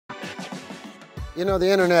You know, the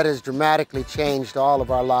internet has dramatically changed all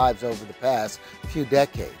of our lives over the past few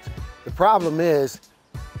decades. The problem is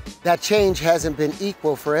that change hasn't been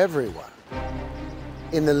equal for everyone.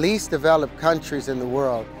 In the least developed countries in the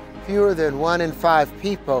world, fewer than 1 in 5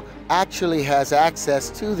 people actually has access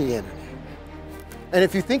to the internet. And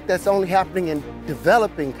if you think that's only happening in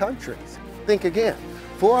developing countries, think again.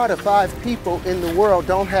 4 out of 5 people in the world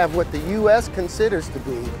don't have what the US considers to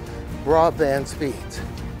be broadband speeds.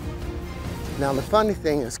 Now, the funny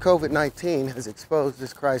thing is COVID-19 has exposed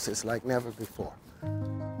this crisis like never before.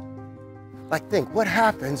 Like, think, what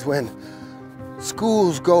happens when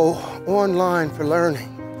schools go online for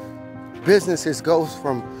learning? Businesses go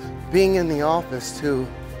from being in the office to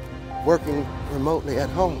working remotely at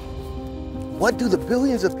home. What do the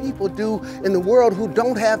billions of people do in the world who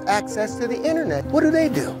don't have access to the internet? What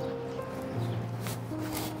do?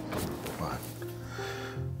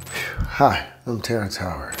 Hi, I'm Terrence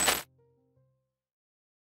Howard.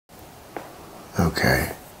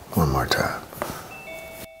 Okay, one more time.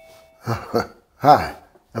 Hi,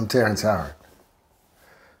 I'm Terrence Howard.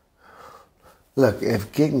 Look,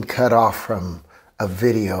 if getting cut off from a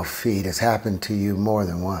video feed has happened to you more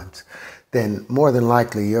than once, then more than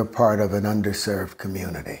likely you're part of an underserved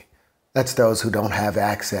community. That's those who don't have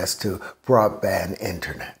access to broadband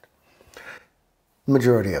internet.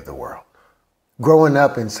 Majority of the world. Growing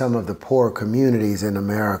up in some of the poor communities in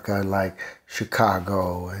America like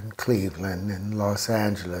Chicago and Cleveland and Los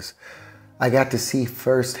Angeles, I got to see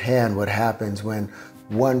firsthand what happens when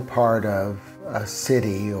one part of a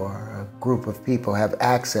city or a group of people have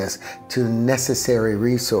access to necessary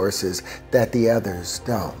resources that the others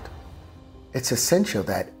don't. It's essential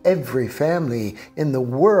that every family in the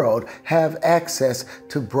world have access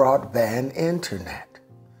to broadband internet.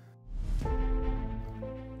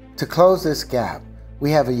 To close this gap,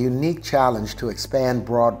 we have a unique challenge to expand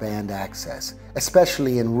broadband access,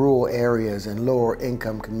 especially in rural areas and lower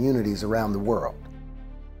income communities around the world.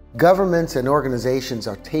 Governments and organizations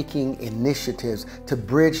are taking initiatives to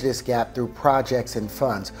bridge this gap through projects and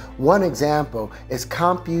funds. One example is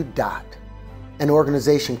CompuDot, an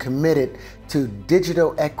organization committed to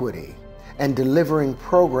digital equity and delivering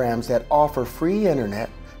programs that offer free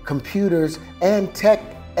internet, computers, and tech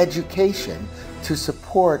education to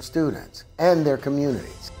support students and their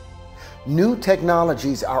communities. New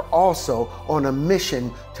technologies are also on a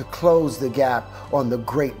mission to close the gap on the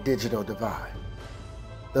great digital divide.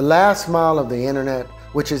 The last mile of the internet,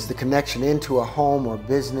 which is the connection into a home or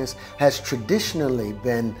business, has traditionally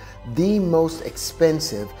been the most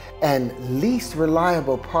expensive and least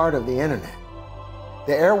reliable part of the internet.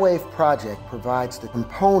 The Airwaive project provides the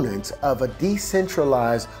components of a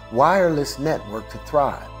decentralized wireless network to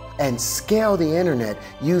thrive and scale the internet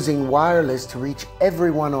using wireless to reach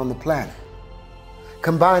everyone on the planet.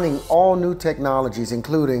 Combining all new technologies,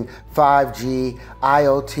 including 5G,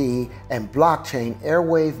 IoT, and blockchain,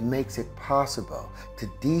 Airwaive makes it possible to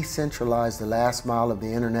decentralize the last mile of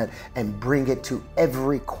the internet and bring it to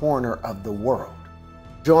every corner of the world.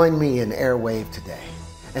 Join me in Airwaive today,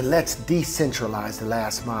 and let's decentralize the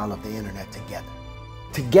last mile of the internet together.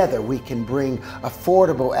 Together, we can bring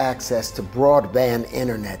affordable access to broadband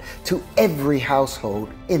internet to every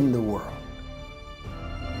household in the world.